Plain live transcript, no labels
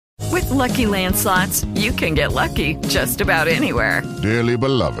Lucky Land Slots, you can get lucky just about anywhere. Dearly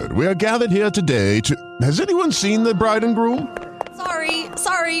beloved, we are gathered here today to... Has anyone seen the bride and groom?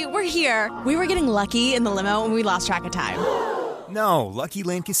 Sorry, we're here. We were getting lucky in the limo and we lost track of time. No, Lucky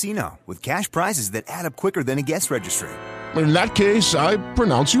Land Casino, with cash prizes that add up quicker than a guest registry. In that case, I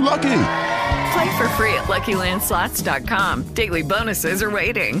pronounce you lucky. Play for free at LuckyLandSlots.com. Daily bonuses are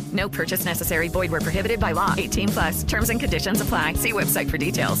waiting. No purchase necessary. Void where prohibited by law. 18+. Terms and conditions apply. See website for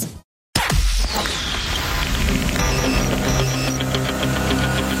details.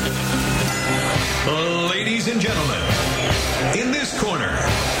 Ladies and gentlemen, in this corner,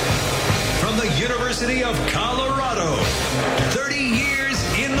 from the University of Colorado, 30 years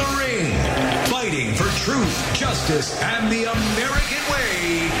in the ring, fighting for truth, justice, and the American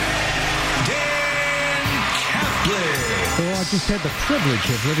way, Dan Kaplan. Well, I just had the privilege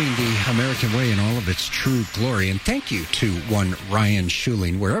of living the American way in all of its true glory. And thank you to one Ryan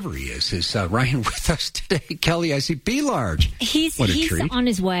Schuling, wherever he is. Is Ryan with us today? Kelly, I see B large. He's treat. on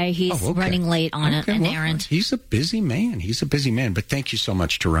his way. He's running late on an errand. He's a busy man. But thank you so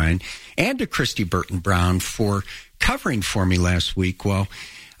much to Ryan and to Christy Burton Brown for covering for me last week. Well,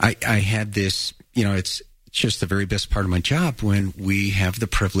 I had this, it's just the very best part of my job when we have the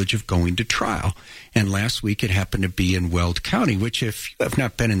privilege of going to trial. And last week it happened to be in Weld County, which if you have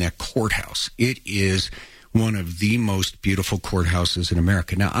not been in that courthouse, it is one of the most beautiful courthouses in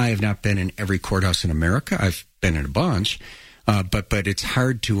America. Now, I have not been in every courthouse in America. I've been in a bunch, but it's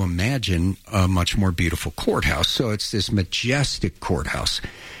hard to imagine a much more beautiful courthouse. So it's this majestic courthouse,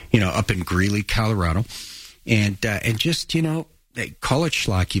 up in Greeley, Colorado. And just, they call it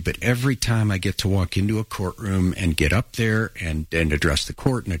schlocky, but every time I get to walk into a courtroom and get up there and address the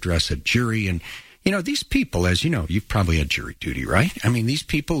court and address a jury, and, these people, as you know, you've probably had jury duty, right? I mean, these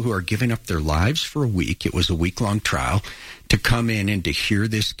people who are giving up their lives for a week, it was a week-long trial, to come in and to hear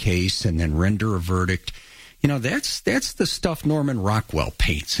this case and then render a verdict, that's the stuff Norman Rockwell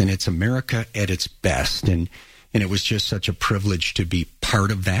paints, and it's America at its best. And it was just such a privilege to be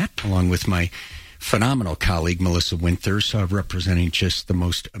part of that, along with my phenomenal colleague, Melissa Winters, representing just the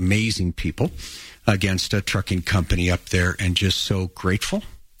most amazing people against a trucking company up there, and just so grateful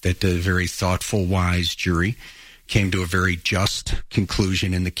that the very thoughtful, wise jury came to a very just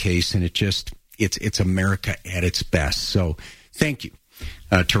conclusion in the case, and it's America at its best. So thank you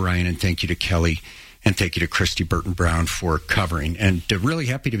to Ryan, and thank you to Kelly, and thank you to Christy Burton Brown for covering. And really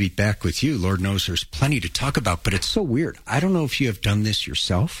happy to be back with you. Lord knows there's plenty to talk about, but it's so weird. I don't know if you have done this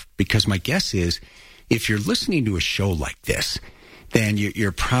yourself, because my guess is if you're listening to a show like this, then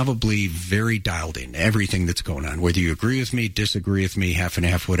you're probably very dialed in to everything that's going on. Whether you agree with me, disagree with me, half and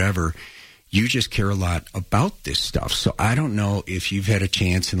half, whatever, you just care a lot about this stuff. So I don't know if you've had a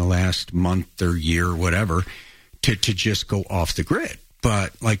chance in the last month or year or whatever to just go off the grid.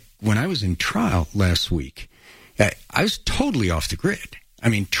 But like when I was in trial last week, I was totally off the grid. I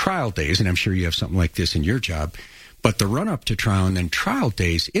mean, trial days, and I'm sure you have something like this in your job, but the run-up to trial and then trial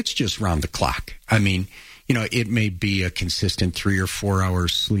days, it's just round the clock. I mean, it may be a consistent 3 or 4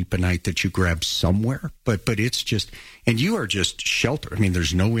 hours sleep a night that you grab somewhere, but it's just, and you are just sheltered. I mean,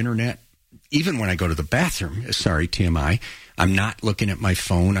 there's no internet. Even when I go to the bathroom, sorry, TMI, I'm not looking at my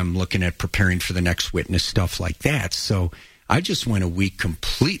phone. I'm looking at preparing for the next witness, stuff like that. So I just went a week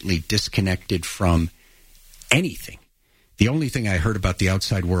completely disconnected from anything. The only thing I heard about the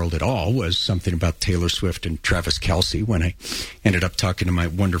outside world at all was something about Taylor Swift and Travis Kelce when I ended up talking to my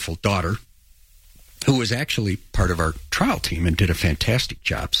wonderful daughter, who was actually part of our trial team and did a fantastic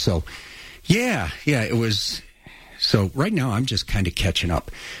job. So, yeah, it was. So right now I'm just kind of catching up.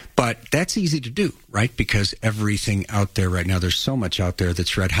 But that's easy to do, right? Because everything out there right now, there's so much out there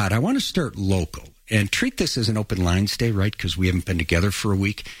that's red hot. I want to start local and treat this as an open lines day, right? Because we haven't been together for a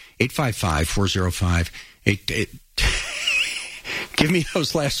week. 855-405-88. Give me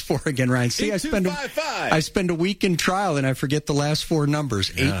those last four again, Ryan. See, I spend a week in trial and I forget the last four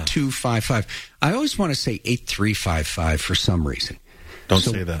numbers. 8255. I always want to say 8355 for some reason. Don't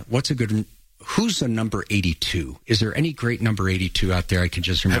say that. What's a good? Who's the number 82? Is there any great number 82 out there? I can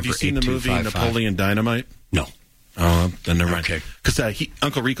just remember. Have you seen the movie Napoleon Dynamite? No. Oh, then never mind. Okay. Because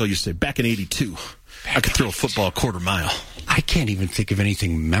Uncle Rico used to say, back in 82, I could throw a football a quarter mile. I can't even think of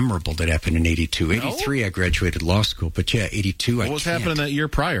anything memorable that happened in 82. 83, I graduated law school, but 82, what was happening that year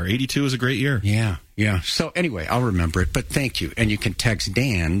prior? 82 was a great year. Yeah. So anyway, I'll remember it, but thank you. And you can text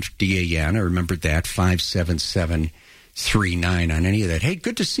Dan, D-A-N, I remembered that, 57739 on any of that. Hey,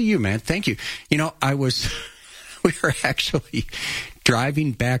 good to see you, man. Thank you. We were actually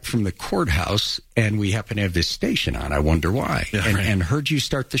driving back from the courthouse, and we happen to have this station on. I wonder why. Yeah, and heard you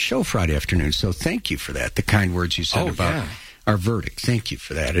start the show Friday afternoon, so thank you for that, the kind words you said our verdict. Thank you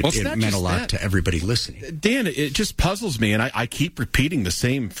for that. It meant a lot to everybody listening. Dan, it just puzzles me, and I keep repeating the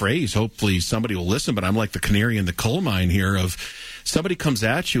same phrase. Hopefully somebody will listen, but I'm like the canary in the coal mine here of somebody comes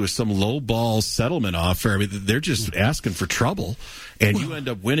at you with some low-ball settlement offer. I mean, they're just asking for trouble, and you end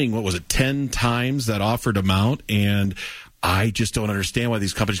up winning, 10 times that offered amount, and I just don't understand why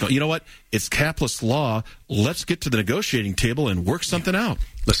these companies go, you know what, it's capitalist law, let's get to the negotiating table and work something out.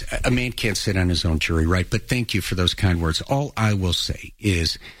 Listen, a man can't sit on his own jury, right? But thank you for those kind words. All I will say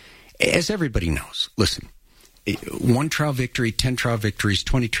is, as everybody knows, listen, 1 trial victory, 10 trial victories,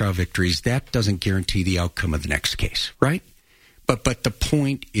 20 trial victories, that doesn't guarantee the outcome of the next case, right? But the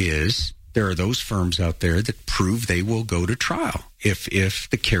point is, there are those firms out there that prove they will go to trial if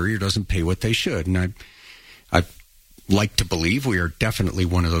the carrier doesn't pay what they should. And I like to believe we are definitely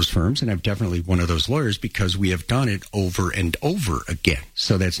one of those firms, and I'm definitely one of those lawyers because we have done it over and over again.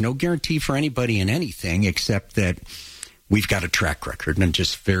 So that's no guarantee for anybody in anything except that we've got a track record, and I'm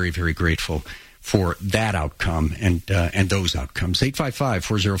just very, very grateful for that outcome and those outcomes.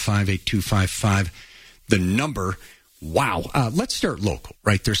 855-405-8255, the number. Wow. Let's start local,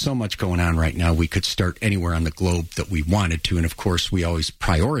 right? There's so much going on right now. We could start anywhere on the globe that we wanted to, and of course we always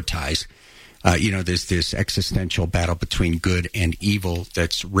prioritize. There's this existential battle between good and evil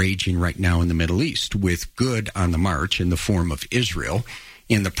that's raging right now in the Middle East, with good on the march in the form of Israel,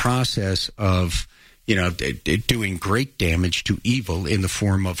 in the process of, doing great damage to evil in the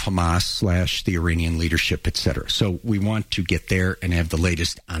form of Hamas / the Iranian leadership, etc. So we want to get there and have the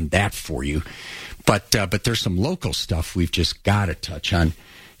latest on that for you. But there's some local stuff we've just got to touch on.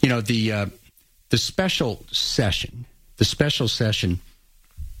 The special session,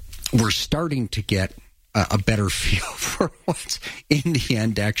 we're starting to get a better feel for what's in the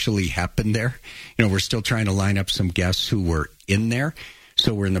end actually happened there. We're still trying to line up some guests who were in there.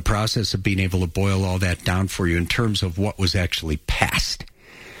 So we're in the process of being able to boil all that down for you in terms of what was actually passed.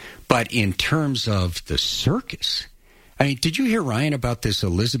 But in terms of the circus, I mean, did you hear, Ryan, about this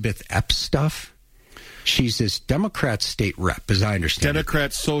Elisabeth Epps stuff? She's this Democrat state rep, as I understand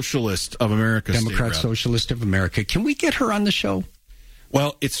Democrat Socialist of America. Democrat Socialist of America. Can we get her on the show?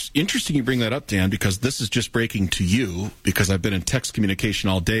 Well, it's interesting you bring that up, Dan, because this is just breaking to you, because I've been in text communication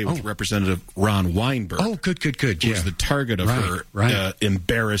all day with Representative Ron Weinberg. Oh, good. Who's the target of her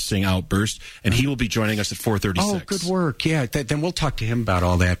embarrassing outburst, and he will be joining us at 4:36. Oh, good work. Yeah, then we'll talk to him about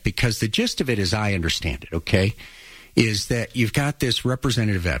all that, because the gist of it, as I understand it, okay, is that you've got this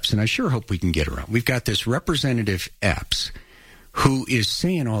Representative Epps, and I sure hope we can get her on. We've got this Representative Epps who is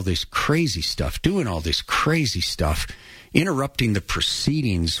saying all this crazy stuff, doing all this crazy stuff, interrupting the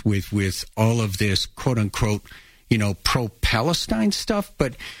proceedings with all of this, quote-unquote, pro-Palestine stuff.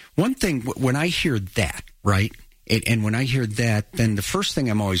 But one thing, when I hear that, right, and when I hear that, then the first thing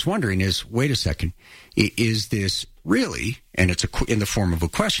I'm always wondering is, wait a second, is this really, and it's in the form of a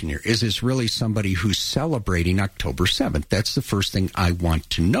question here, is this really somebody who's celebrating October 7th? That's the first thing I want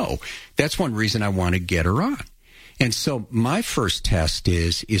to know. That's one reason I want to get her on. And so my first test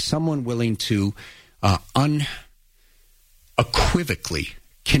is someone willing to unequivocally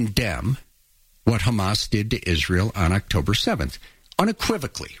condemn what Hamas did to Israel on October 7th,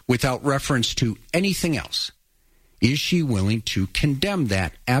 unequivocally, without reference to anything else. Is she willing to condemn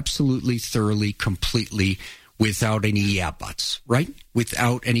that absolutely, thoroughly, completely, without any yeah buts, right?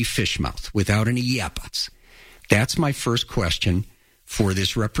 Without any fish mouth, without any yeah buts. That's my first question for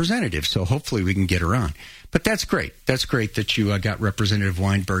this representative, so hopefully we can get her on. But that's great. That's great that you got Representative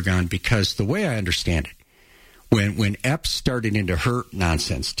Weinberg on, because the way I understand it, when Epps started into her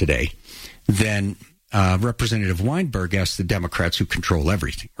nonsense today, then Representative Weinberg asked the Democrats, who control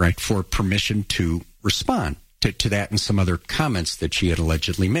everything, right, for permission to respond to that and some other comments that she had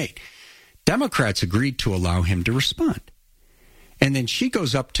allegedly made. Democrats agreed to allow him to respond. And then she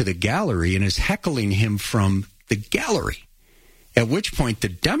goes up to the gallery and is heckling him from the gallery, at which point the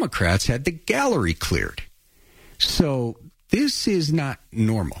Democrats had the gallery cleared. So this is not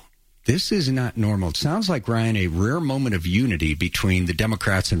normal. This is not normal. It sounds like, Ryan, a rare moment of unity between the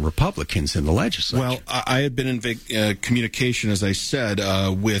Democrats and Republicans in the legislature. Well, I had been in communication, as I said,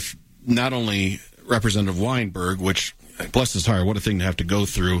 with not only Representative Weinberg, which, bless his heart, what a thing to have to go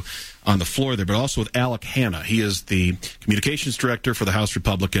through on the floor there, but also with Alec Hanna. He is the communications director for the House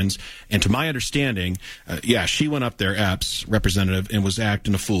Republicans. And to my understanding, she went up there, Epps, representative, and was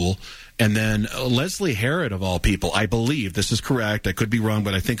acting a fool. And then Leslie Herod, of all people, I believe, this is correct, I could be wrong,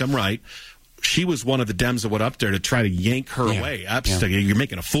 but I think I'm right, she was one of the Dems that went up there to try to yank her away. Epps, you're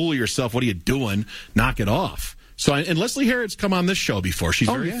making a fool of yourself. What are you doing? Knock it off. So, and Leslie Herrod's come on this show before. She's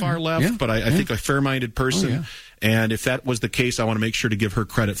very far left, but I think a fair-minded person. And if that was the case, I want to make sure to give her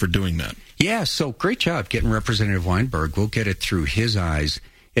credit for doing that. Yeah, so great job getting Representative Weinberg. We'll get it through his eyes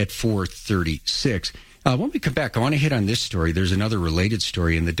at 4:36. When we come back, I want to hit on this story. There's another related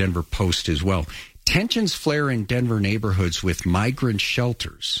story in the Denver Post as well. Tensions flare in Denver neighborhoods with migrant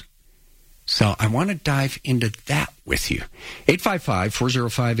shelters. So I want to dive into that with you.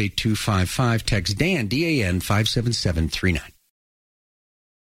 855-405-8255. Text Dan, D-A-N, 57739.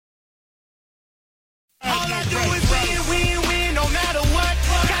 All I do is win, no matter what.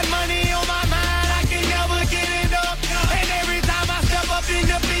 Got money on my mind, I can never get it up. And every time I step up in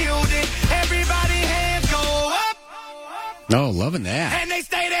the building, everybody hands go up. Oh, loving that. And they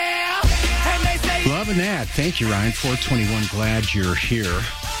stay there, and they stay. Loving that. Thank you, Ryan. 421, glad you're here.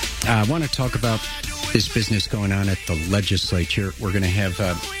 I want to talk about this business going on at the legislature. We're going to have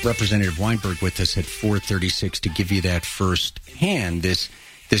Representative Weinberg with us at 4:36 to give you that first hand. This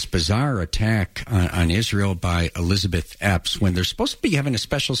bizarre attack on Israel by Elisabeth Epps when they're supposed to be having a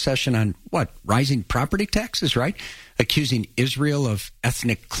special session on, rising property taxes, right? Accusing Israel of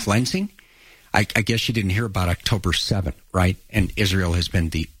ethnic cleansing. I guess you didn't hear about October 7th, right? And Israel has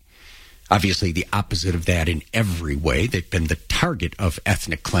been obviously the opposite of that in every way. They've been the target of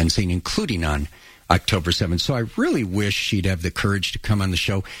ethnic cleansing, including on October 7th. So I really wish she'd have the courage to come on the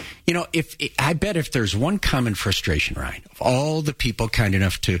show. You know, I bet if there's one common frustration, Ryan, of all the people kind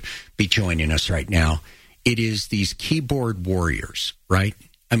enough to be joining us right now, it is these keyboard warriors, right?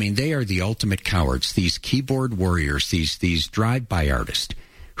 I mean, they are the ultimate cowards, these keyboard warriors, these drive-by artists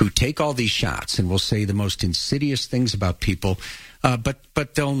who take all these shots and will say the most insidious things about people,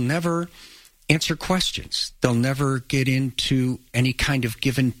 but they'll never answer questions. They'll never get into any kind of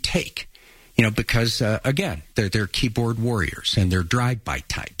give and take, because, again, they're keyboard warriors and they're drive-by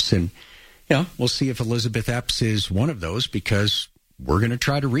types. And, we'll see if Elisabeth Epps is one of those because we're going to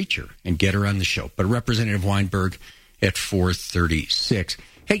try to reach her and get her on the show. But Representative Weinberg at 4:36.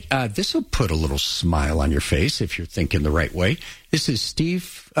 Hey, this will put a little smile on your face if you're thinking the right way. This is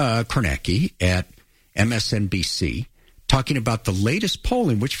Steve Kornacki at MSNBC talking about the latest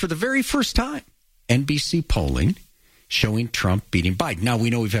polling, which for the very first time, NBC polling showing Trump beating Biden. Now, we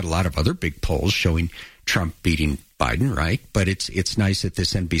know we've had a lot of other big polls showing Trump beating Biden, right? But it's nice that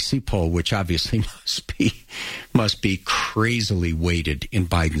this NBC poll, which obviously must be crazily weighted in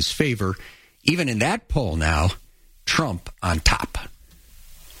Biden's favor. Even in that poll now, Trump on top.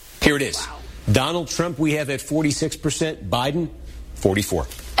 Here it is. Wow. Donald Trump, we have at 46%. Biden,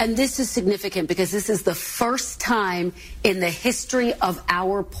 44%. And this is significant because this is the first time in the history of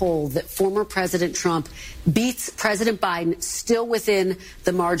our poll that former President Trump beats President Biden, still within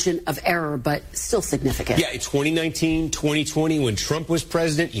the margin of error, but still significant. Yeah, in 2019, 2020, when Trump was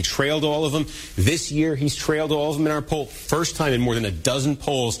president, he trailed all of them. This year, he's trailed all of them in our poll. First time in more than a dozen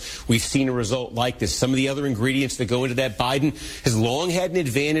polls we've seen a result like this. Some of the other ingredients that go into that, Biden has long had an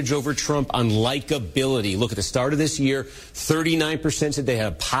advantage over Trump on likability. Look, at the start of this year, 39% said they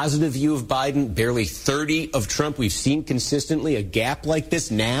had a positive view of Biden, barely 30% of Trump. We've seen consistently a gap like this.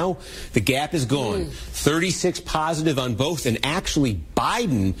 Now, the gap is gone. 36% positive on both, and actually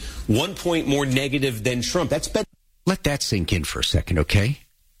Biden 1 point more negative than Trump. That's better. Let that sink in for a second, okay?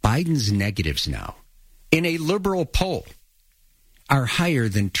 Biden's negatives now, in a liberal poll, are higher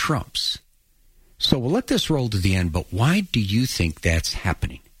than Trump's. So we'll let this roll to the end, but why do you think that's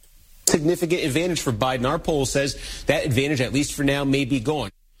happening? Significant advantage for Biden. Our poll says that advantage, at least for now, may be gone.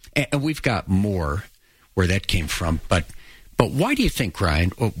 And we've got more where that came from. But why do you think,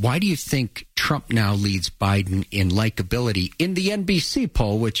 Ryan, why do you think Trump now leads Biden in likability in the NBC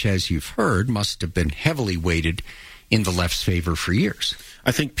poll, which, as you've heard, must have been heavily weighted in the left's favor for years?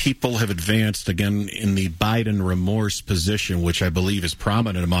 I think people have advanced, again, in the Biden remorse position, which I believe is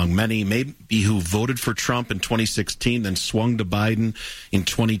prominent among many, maybe who voted for Trump in 2016, then swung to Biden in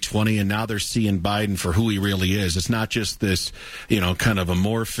 2020, and now they're seeing Biden for who he really is. It's not just this, kind of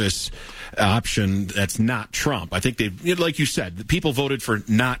amorphous option that's not Trump. I think like you said, people voted for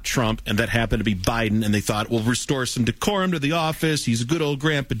not Trump, and that happened to be Biden, and they thought, we'll restore some decorum to the office. He's a good old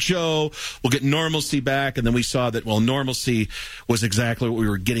Grandpa Joe. We'll get normalcy back. And then we saw that, normalcy was exactly what we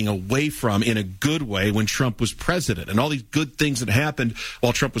were getting away from in a good way when Trump was president. And all these good things that happened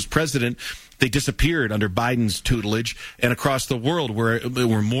while Trump was president, they disappeared under Biden's tutelage, and across the world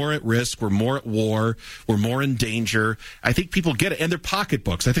we're more at risk, we're more at war, we're more in danger. I think people get it. And their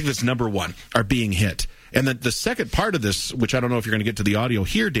pocketbooks, I think that's number one, are being hit. And the second part of this, which I don't know if you're going to get to the audio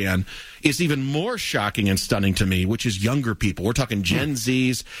here, Dan, is even more shocking and stunning to me, which is younger people. We're talking Gen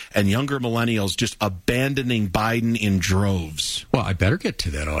Zs and younger millennials just abandoning Biden in droves. Well, I better get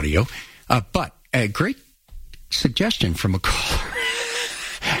to that audio. But a great suggestion from a caller.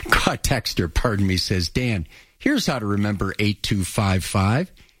 Texter, says, Dan, Here's how to remember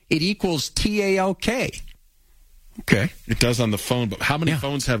 8255. It equals TALK. Okay. It does on the phone, but how many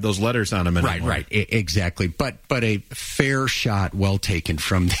phones have those letters on them anymore? Right. Exactly. But a fair shot, well taken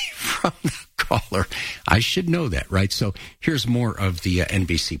from the caller. I should know that, right? So here's more of the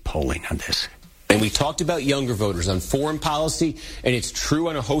NBC polling on this. And we talked about younger voters on foreign policy, and it's true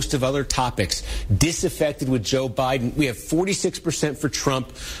on a host of other topics. Disaffected with Joe Biden. We have 46% for Trump,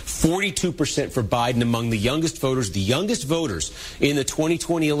 42% for Biden among the youngest voters. The youngest voters in the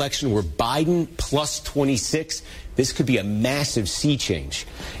 2020 election were Biden plus 26. This could be a massive sea change.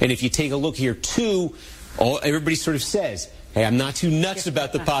 And if you take a look here, too, everybody sort of says, hey, I'm not too nuts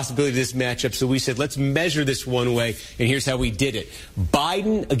about the possibility of this matchup, so we said, let's measure this one way, and here's how we did it.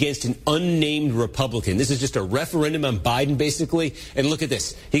 Biden against an unnamed Republican. This is just a referendum on Biden, basically. And look at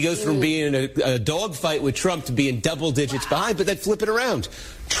this. He goes from being in a dogfight with Trump to being double digits behind, but then flip it around.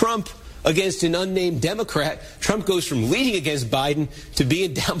 Trump against an unnamed Democrat. Trump goes from leading against Biden to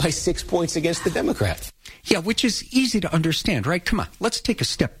being down by 6 points against the Democrat. Yeah, which is easy to understand, right? Come on, let's take a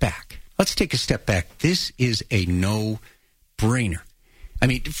step back. This is a no-brainer. I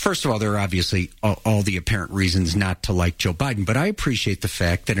mean, first of all, there are obviously all the apparent reasons not to like Joe Biden, but I appreciate the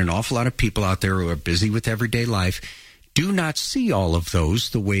fact that an awful lot of people out there who are busy with everyday life do not see all of those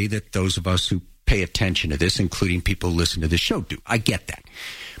the way that those of us who pay attention to this, including people who listen to the show, do. I get that.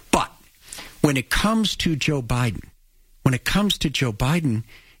 But when it comes to Joe Biden,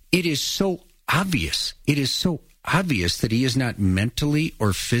 it is so obvious. It is so obvious that he is not mentally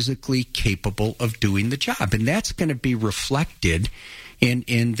or physically capable of doing the job. And that's going to be reflected in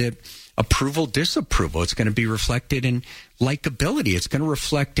the approval, disapproval. It's going to be reflected in likability. It's going to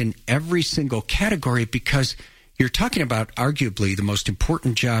reflect in every single category because you're talking about arguably the most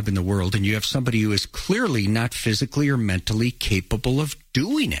important job in the world, and you have somebody who is clearly not physically or mentally capable of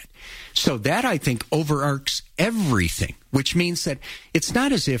doing it. So that, I think, overarches everything, which means that it's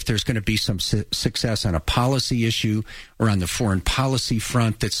not as if there's going to be some success on a policy issue or on the foreign policy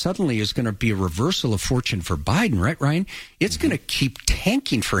front that suddenly is going to be a reversal of fortune for Biden, right, Ryan? It's going to keep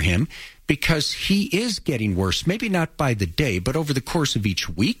tanking for him because he is getting worse, maybe not by the day, but over the course of each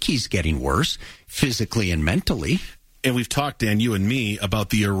week he's getting worse physically and mentally. And we've talked, Dan, you and me, about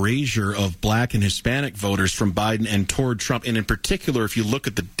the erasure of black and Hispanic voters from Biden and toward Trump. And in particular, if you look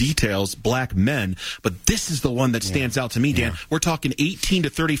at the details, black men. But this is the one that stands out to me, Dan. We're talking 18 to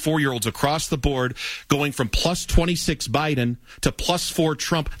 34-year-olds across the board going from plus 26 Biden to plus 4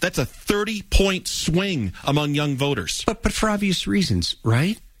 Trump. That's a 30-point swing among young voters. But for obvious reasons,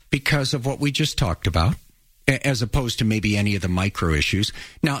 right? Because of what we just talked about, as opposed to maybe any of the micro issues.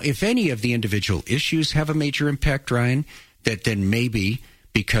 Now, if any of the individual issues have a major impact, Ryan, that then maybe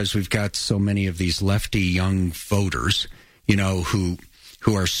because we've got so many of these lefty young voters, you know, who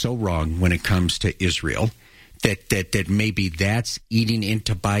are so wrong when it comes to Israel, that maybe that's eating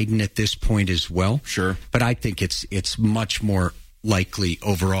into Biden at this point as well. Sure. But I think it's much more likely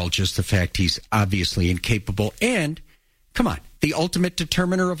overall just the fact he's obviously incapable. And, come on, the ultimate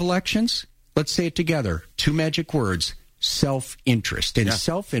determiner of elections? Let's say it together. 2 magic words, self-interest. And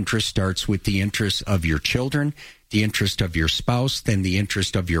self-interest starts with the interest of your children, the interest of your spouse, then the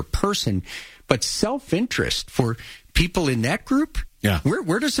interest of your person. But self-interest for people in that group,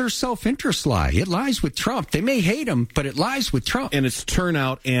 where does their self-interest lie? It lies with Trump. They may hate him, but it lies with Trump. And it's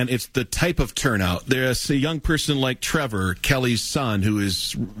turnout, and it's the type of turnout. There's a young person like Trevor, Kelly's son, who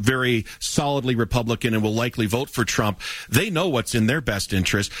is very solidly Republican and will likely vote for Trump. They know what's in their best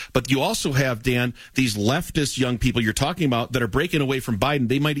interest. But you also have, Dan, these leftist young people you're talking about that are breaking away from Biden.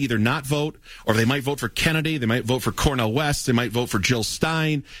 They might either not vote, or they might vote for Kennedy. They might vote for Cornel West. They might vote for Jill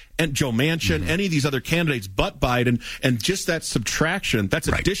Stein and Joe Manchin, any of these other candidates but Biden. And just that subtraction, that's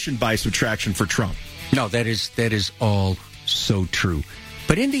addition by subtraction for Trump. No, that is all so true.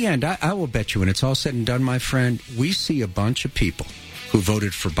 But in the end, I will bet you, when it's all said and done, my friend, we see a bunch of people who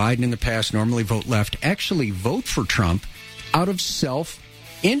voted for Biden in the past, normally vote left, actually vote for Trump out of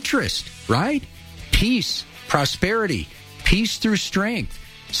self-interest, right? Peace, prosperity, peace through strength.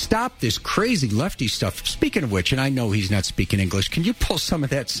 Stop this crazy lefty stuff. Speaking of which, and I know he's not speaking English, can you pull some of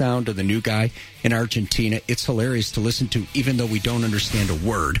that sound of the new guy in Argentina? It's hilarious to listen to, even though we don't understand a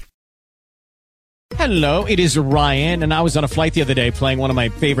word. Hello, it is Ryan, and I was on a flight the other day playing one of my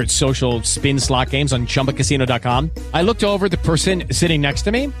favorite social spin slot games on ChumbaCasino.com. I looked over at the person sitting next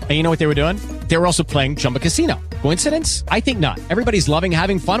to me, and you know what they were doing? They were also playing Chumba Casino. Coincidence? I think not. Everybody's loving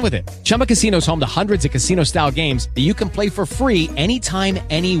having fun with it. Chumba Casino is home to hundreds of casino-style games that you can play for free anytime,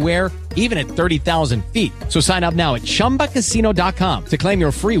 anywhere, even at 30,000 feet. So sign up now at ChumbaCasino.com to claim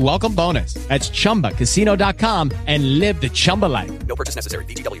your free welcome bonus. That's ChumbaCasino.com and live the Chumba life. No purchase necessary.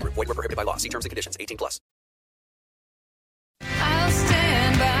 VGW. Void where prohibited by law. See terms and conditions. 18+.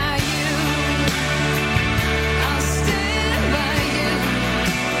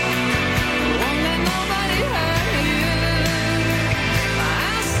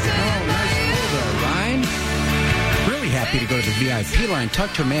 VIP line.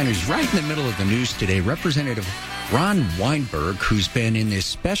 Talk to a man who's right in the middle of the news today, Representative Ron Weinberg, who's been in this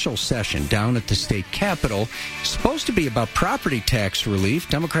special session down at the state capitol. Supposed to be about property tax relief.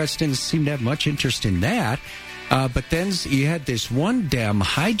 Democrats didn't seem to have much interest in that. But then you had this one Dem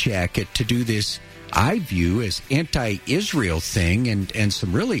hijack it to do this, I view, as anti-Israel thing and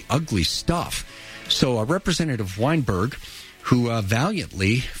some really ugly stuff. So Representative Weinberg, who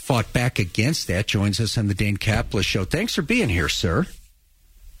valiantly fought back against that, joins us on the Dane Kaplan Show. Thanks for being here, sir.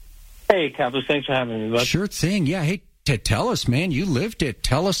 Hey, Kaplan, thanks for having me, bud. Sure thing. Yeah, hey, tell us, man, you lived it.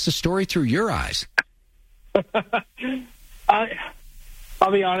 Tell us the story through your eyes.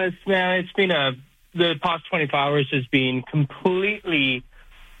 I'll be honest, man, it's been the past 24 hours has been completely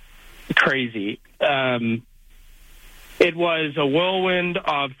crazy. It was a whirlwind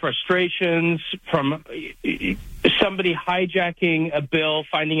of frustrations from somebody hijacking a bill,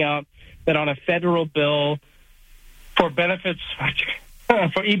 finding out that on a federal bill for benefits,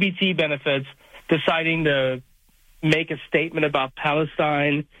 for EBT benefits, deciding to make a statement about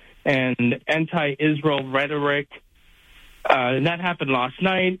Palestine and anti-Israel rhetoric. And that happened last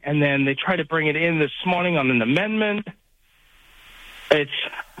night, and then they tried to bring it in this morning on an amendment.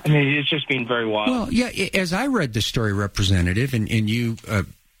 It's just been very wild. Well, yeah, as I read the story, Representative, and you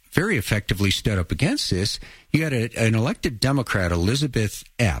very effectively stood up against this, you had an elected Democrat, Elisabeth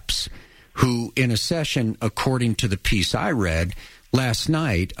Epps, who in a session, according to the piece I read last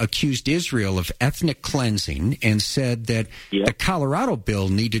night, accused Israel of ethnic cleansing and said that the Colorado bill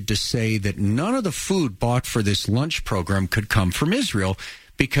needed to say that none of the food bought for this lunch program could come from Israel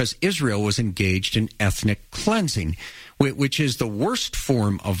because Israel was engaged in ethnic cleansing, which is the worst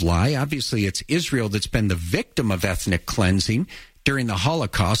form of lie. Obviously, it's Israel that's been the victim of ethnic cleansing during the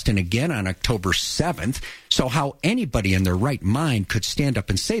Holocaust and again on October 7th. So how anybody in their right mind could stand up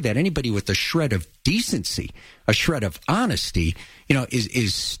and say that, anybody with a shred of decency, a shred of honesty,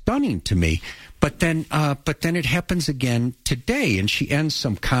 is stunning to me. But then it happens again today, and she ends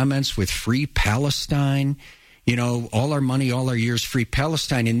some comments with free Palestine, all our money, all our years, free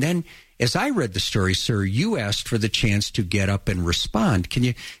Palestine. And then, as I read the story, sir, you asked for the chance to get up and respond. Can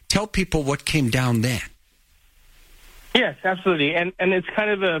you tell people what came down then? Yes, absolutely, and it's kind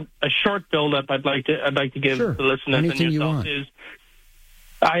of a short build-up. I'd like to give the listeners Anything and yourself you want.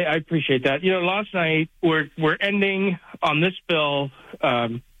 I appreciate that. Last night we're ending on this bill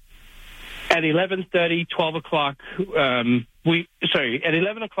at 11:30, 12 o'clock. At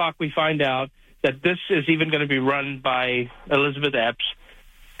 11 o'clock we find out that this is even going to be run by Elisabeth Epps,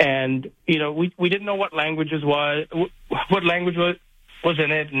 and we didn't know what language was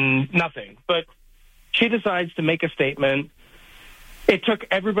in it, and nothing, but. She decides to make a statement. It took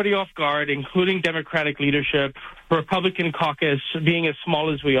everybody off guard, including Democratic leadership, Republican caucus, being as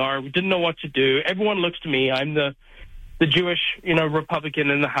small as we are. We didn't know what to do. Everyone looks to me. I'm the Jewish, Republican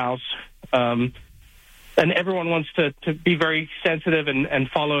in the House. And everyone wants to be very sensitive and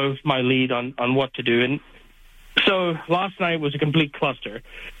follow my lead on what to do. And so last night was a complete cluster.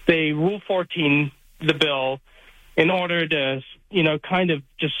 They Rule 14 the bill in order to, kind of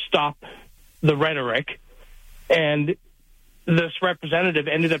just stop the rhetoric, and this representative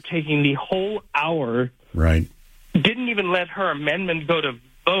ended up taking the whole hour. Right. Didn't even let her amendment go to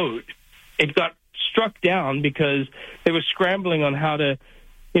vote. It got struck down because they were scrambling on how to,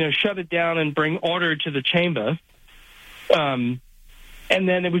 shut it down and bring order to the chamber. And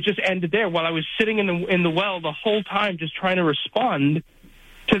then it was just ended there while I was sitting in the well the whole time just trying to respond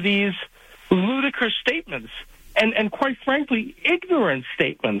to these ludicrous statements. And quite frankly, ignorant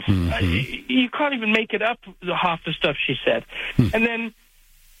statements. Mm-hmm. You can't even make it up, half the stuff she said. And then,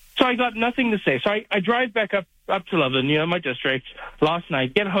 so I got nothing to say. So I drive back up to Loveland, my district, last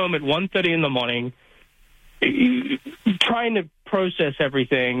night, get home at 1:30 in the morning, trying to process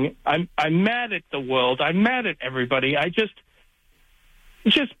everything. I'm mad at the world. I'm mad at everybody.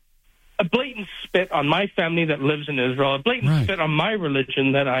 Just a blatant spit on my family that lives in Israel, a blatant spit on my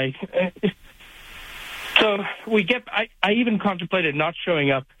religion that So I even contemplated not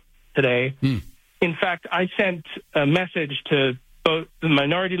showing up today. In fact, I sent a message to both the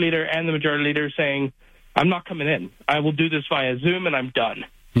minority leader and the majority leader saying, I'm not coming in. I will do this via Zoom and I'm done.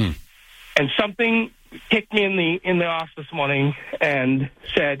 And something kicked me in the office this morning and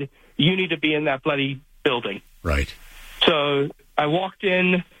said, you need to be in that bloody building. Right. So I walked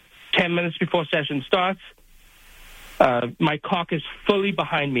in 10 minutes before session starts. My caucus fully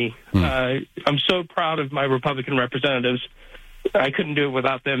behind me. I'm so proud of my Republican representatives. I couldn't do it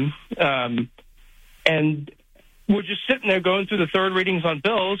without them. And we're just sitting there going through the third readings on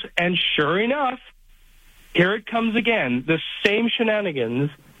bills, and sure enough, here it comes again, the same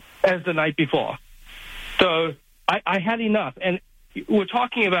shenanigans as the night before. So I had enough. And we're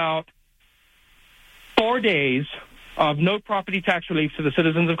talking about 4 days of no property tax relief to the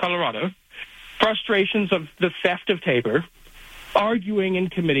citizens of Colorado, frustrations of the theft of Tabor, arguing in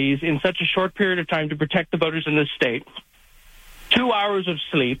committees in such a short period of time to protect the voters in this state, 2 hours of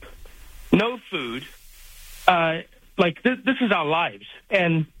sleep, no food. This is our lives.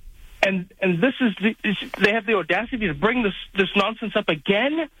 And this is they have the audacity to bring this nonsense up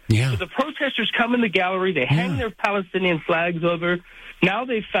again. Yeah. So the protesters come in the gallery, they hang their Palestinian flags over. Now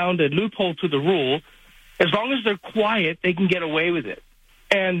they've found a loophole to the rule. As long as they're quiet, they can get away with it.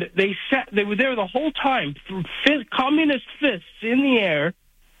 And they were there the whole time, communist fists in the air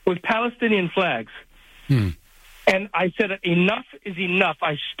with Palestinian flags. And I said, enough is enough.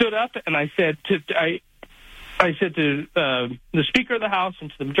 I stood up and I said to the Speaker of the House and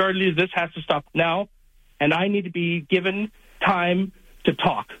to the majority leader, this has to stop now, and I need to be given time to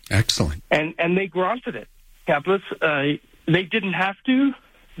talk. Excellent. And they granted it, Capitalists. They didn't have to.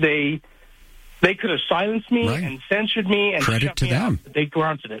 They could have silenced me and censored me and credit shut to me them. out. They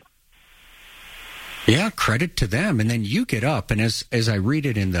granted it. Yeah, credit to them. And then you get up, and as I read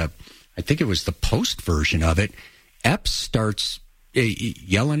it in I think it was the Post version of it, Epps starts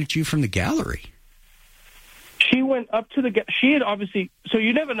yelling at you from the gallery. She went up to she had obviously, so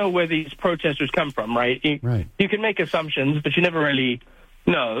you never know where these protesters come from, right? You can make assumptions, but you never really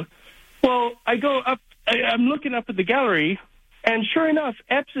know. Well, I go up, I'm looking up at the gallery, and sure enough,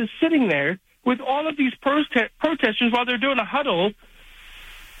 Epps is sitting there with all of these protesters while they're doing a huddle.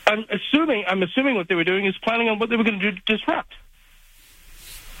 I'm assuming what they were doing is planning on what they were going to do to disrupt.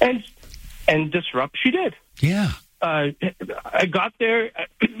 And disrupt she did. Yeah. I got there.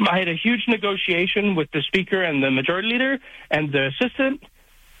 I had a huge negotiation with the Speaker and the Majority Leader and the Assistant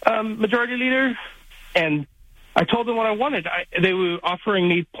Majority Leader, and I told them what I wanted. They were offering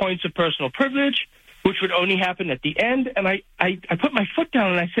me points of personal privilege, which would only happen at the end, and I put my foot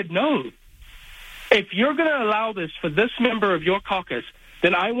down and I said, no. If you're going to allow this for this member of your caucus,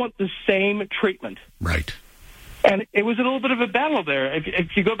 then I want the same treatment. Right. And it was a little bit of a battle there.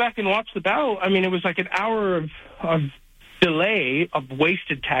 If you go back and watch the battle, I mean, it was like an hour of delay of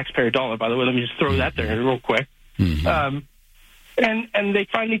wasted taxpayer dollar, by the way. Let me just throw that there real quick. Mm-hmm. And they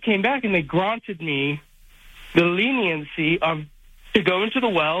finally came back and they granted me the leniency to go into the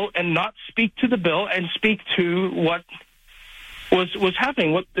well and not speak to the bill and speak to what was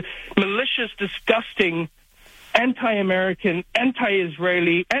happening, what the malicious, disgusting, anti-American,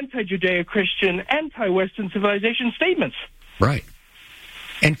 anti-Israeli, anti-Judeo-Christian, anti-Western civilization statements. Right.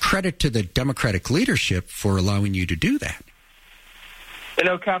 And credit to the Democratic leadership for allowing you to do that. You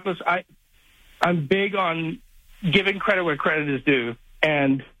know, Capos, I'm big on giving credit where credit is due,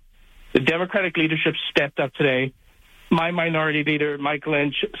 and the Democratic leadership stepped up today. My minority leader, Mike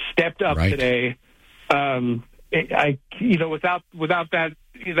Lynch, stepped up today. Without that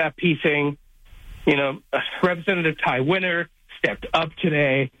piecing, Representative Ty Winner stepped up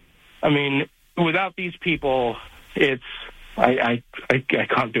today. I mean, without these people, I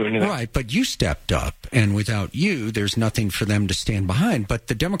can't do anything. Right, but you stepped up, and without you, there's nothing for them to stand behind. But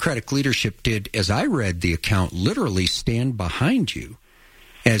the Democratic leadership did, as I read the account, literally stand behind you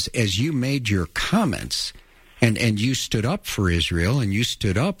as you made your comments, and you stood up for Israel, and you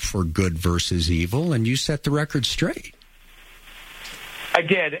stood up for good versus evil, and you set the record straight. I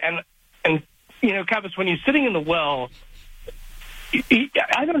did, and Capos, when you're sitting in the well,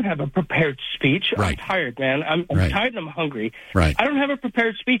 I don't have a prepared speech. Right. I'm tired, man. I'm tired and I'm hungry. Right. I don't have a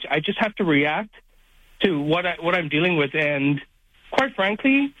prepared speech. I just have to react to what I'm dealing with. And quite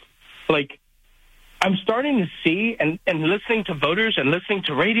frankly, I'm starting to see and listening to voters and listening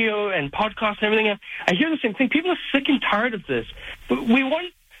to radio and podcasts and everything. I hear the same thing. People are sick and tired of this. We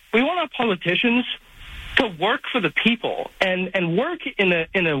want our politicians to work for the people and work in a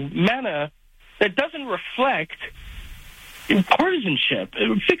manner that doesn't reflect partisanship.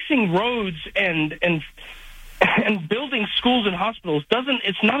 Fixing roads and building schools and hospitals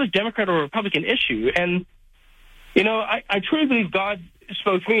it's not a Democrat or Republican issue. And I truly believe God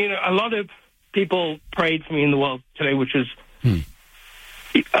spoke to me. A lot of people prayed for me in the world today, which was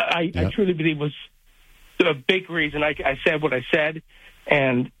I truly believe was a big reason I said what I said.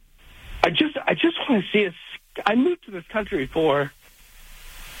 And I just want to see us. I moved to this country for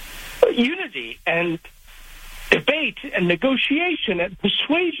unity and debate and negotiation and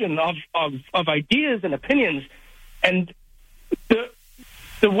persuasion of ideas and opinions. And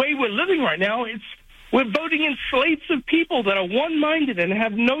the way we're living right now, we're voting in slates of people that are one-minded and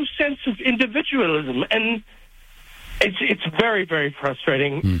have no sense of individualism. And it's very, very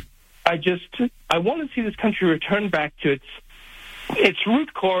frustrating. I want to see this country return back to its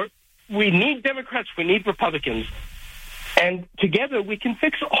root core. We need Democrats. We need Republicans. And together we can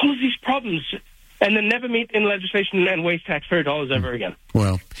fix all of these problems and then never meet in legislation and waste taxpayer dollars ever again.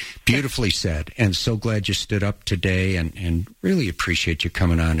 Well, beautifully said. And so glad you stood up today, and really appreciate you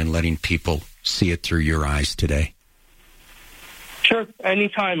coming on and letting people see it through your eyes today. Sure,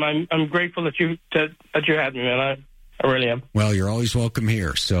 anytime. I'm grateful that you had me, man. I really am. Well, you're always welcome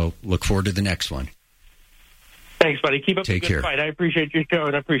here, so look forward to the next one. Thanks, buddy. Keep up the Take good care. fight. I appreciate your show,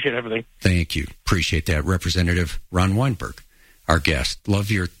 and I appreciate everything. Thank you. Appreciate that. Representative Ron Weinberg, our guest.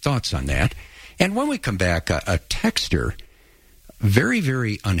 Love your thoughts on that. And when we come back, a texter, very,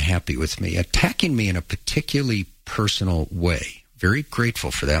 very unhappy with me, attacking me in a particularly personal way. Very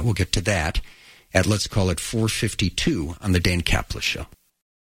grateful for that. We'll get to that at, let's call it 4:52 on the Dan Caplis Show.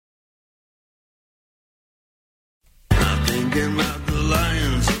 I'm thinking about the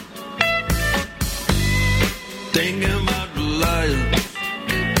Lions. Thinking about the Lions.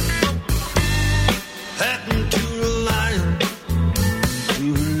 Heading to the Lions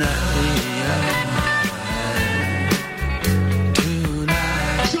tonight.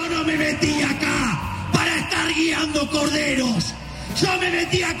 Yo no me metí acá para estar guiando corderos. Yo me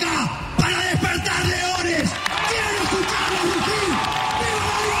metí acá para despertar leones. Quiero escucharlos decir: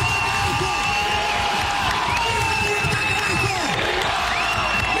 ¡Viva la libertad, carajo!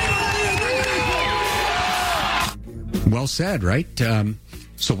 ¡Viva la libertad, carajo! Well said, right?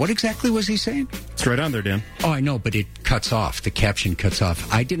 So what exactly was he saying? It's right on there, Dan. Oh, I know, but it cuts off. The caption cuts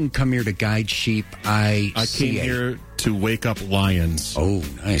off. I didn't come here to guide sheep. I came here to wake up lions. Oh,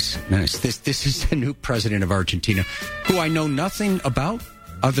 nice, nice. This is the new president of Argentina, who I know nothing about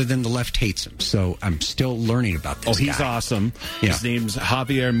other than the left hates him. So I'm still learning about this he's guy. awesome. Yeah. His name's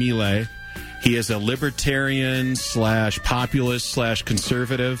Javier Milei. He is a libertarian / populist /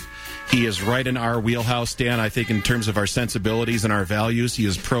 conservative. He is right in our wheelhouse, Dan, I think, in terms of our sensibilities and our values. He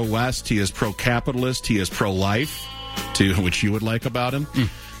is pro-West. He is pro-capitalist. He is pro-life, to which you would like about him.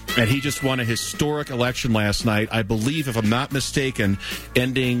 And he just won a historic election last night, I believe, if I'm not mistaken,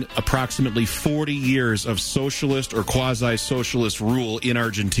 ending approximately 40 years of socialist or quasi-socialist rule in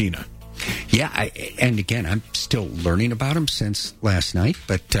Argentina. Yeah, and again, I'm still learning about him since last night,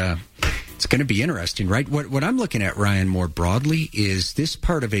 but it's going to be interesting, right? What I'm looking at, Ryan, more broadly, is this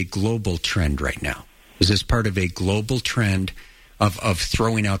part of a global trend right now? Is this part of a global trend of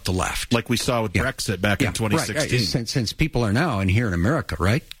throwing out the left? Like we saw with Brexit back in 2016. Right. Since people are now, and here in America,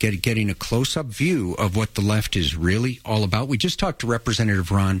 right, getting a close-up view of what the left is really all about. We just talked to Representative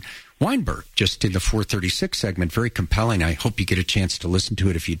Ron Weinberg just in the 436 segment. Very compelling. I hope you get a chance to listen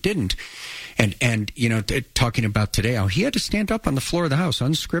to it if you didn't. And you know, talking about today how he had to stand up on the floor of the House,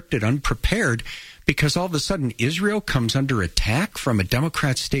 unscripted, unprepared, because all of a sudden Israel comes under attack from a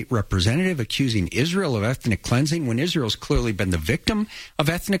Democrat state representative accusing Israel of ethnic cleansing when Israel's clearly been the victim of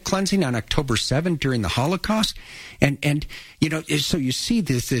ethnic cleansing on October 7th during the Holocaust. And you know, so you see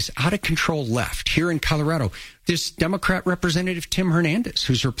this out of control left here in Colorado. This Democrat representative, Tim Hernandez,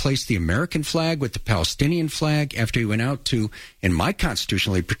 who's replaced the American flag with the Palestinian flag after he went out to, in my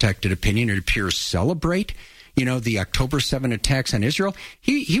constitutionally protected opinion, it appears celebrate, you know, the October 7 attacks on Israel.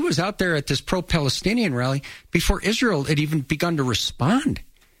 He was out there at this pro-Palestinian rally before Israel had even begun to respond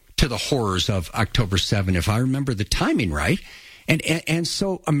to the horrors of October 7, if I remember the timing right. And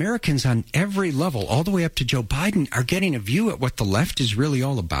so Americans on every level, all the way up to Joe Biden, are getting a view at what the left is really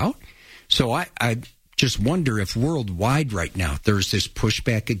all about. So I just wonder if worldwide right now there's this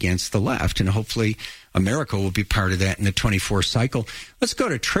pushback against the left, and hopefully America will be part of that in the 24th cycle. Let's go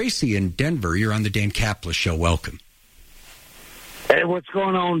to Tracy in Denver. You're on the Dan Caplis Show. Welcome. Hey, what's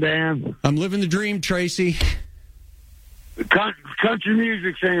going on, Dan? I'm living the dream, Tracy. Country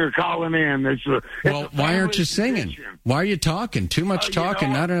music singer calling in. Well, why aren't you singing? Why are you talking? Too much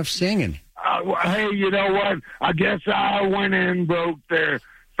talking, not enough singing. Hey, you know what? I guess I went and broke their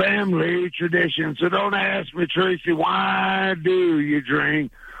family tradition. So don't ask me, Tracy, why do you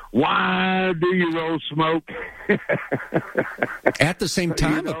drink? Why do you roll smoke? At the same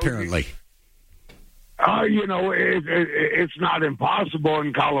time, apparently. You know, it's not impossible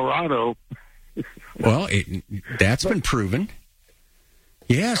in Colorado. Well, that's been proven.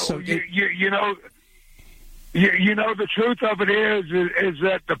 Yeah, so you know, the truth of it is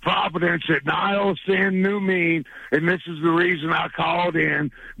that the providence that Nile sin knew mean, and this is the reason I called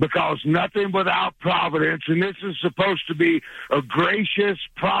in, because nothing without providence, and this is supposed to be a gracious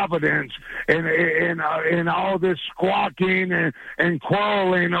providence, and all this squawking and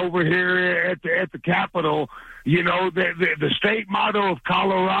quarreling over here at the Capitol. You know, the state motto of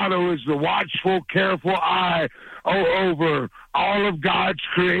Colorado is the watchful, careful eye over all of God's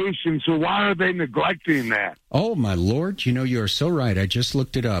creation. So why are they neglecting that? Oh, my Lord. You are so right. I just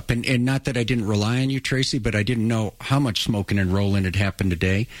looked it up. And not that I didn't rely on you, Tracy, but I didn't know how much smoking and rolling had happened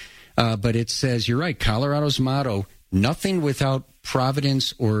today. But it says, you're right, Colorado's motto, nothing without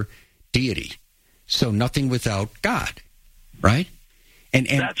providence or deity. So nothing without God, right? And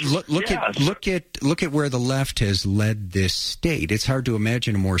look at where the left has led this state. It's hard to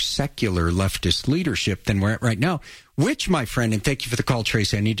imagine a more secular leftist leadership than we're at right now, which, my friend, and thank you for the call,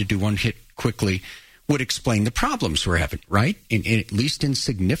 Tracy, I need to do one hit quickly, would explain the problems we're having, right? At least in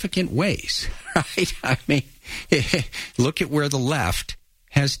significant ways, right? I mean, look at where the left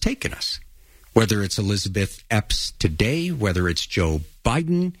has taken us, whether it's Elisabeth Epps today, whether it's Joe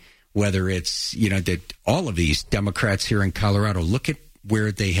Biden, whether it's, all of these Democrats here in Colorado. Look at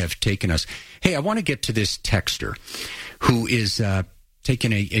where they have taken us. Hey, I want to get to this texter who is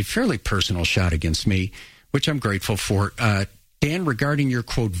taking a fairly personal shot against me, which I'm grateful for. Dan, regarding your,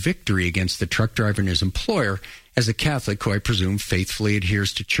 quote, victory against the truck driver and his employer, as a Catholic who I presume faithfully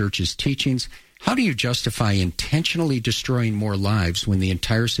adheres to church's teachings, how do you justify intentionally destroying more lives when the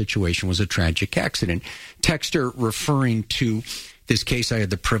entire situation was a tragic accident? Texter referring to this case I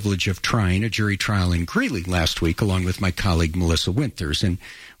had the privilege of trying, a jury trial in Greeley last week, along with my colleague Melissa Winters, and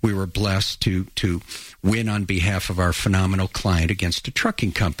we were blessed to win on behalf of our phenomenal client against a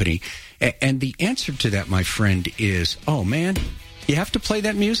trucking company. And the answer to that, my friend, is, oh, man, you have to play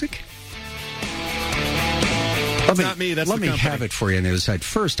that music? Not me. That's let me have it for you on the other side.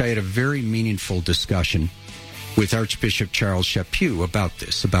 First, I had a very meaningful discussion with Archbishop Charles Chaput about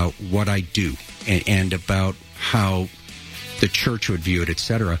this, about what I do, and about how the church would view it,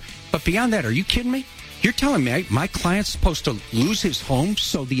 etc. But beyond that, are you kidding me? You're telling me my client's supposed to lose his home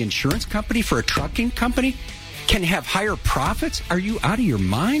so the insurance company for a trucking company can have higher profits? Are you out of your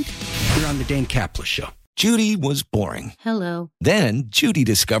mind? You're on the Dan Kaplan Show. Judy was boring. Hello. Then Judy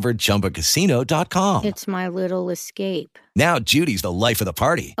discovered ChumbaCasino.com. It's my little escape. Now Judy's the life of the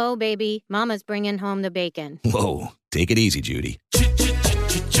party. Oh, baby, mama's bringing home the bacon. Whoa, take it easy, Judy.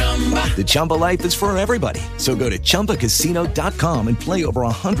 The Chumba life is for everybody. So go to ChumbaCasino.com and play over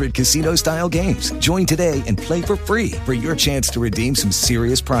 100 casino-style games. Join today and play for free for your chance to redeem some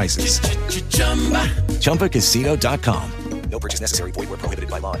serious prizes. ChumbaCasino.com. No purchase necessary. Void where prohibited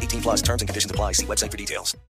by law. 18+ terms and conditions apply. See website for details.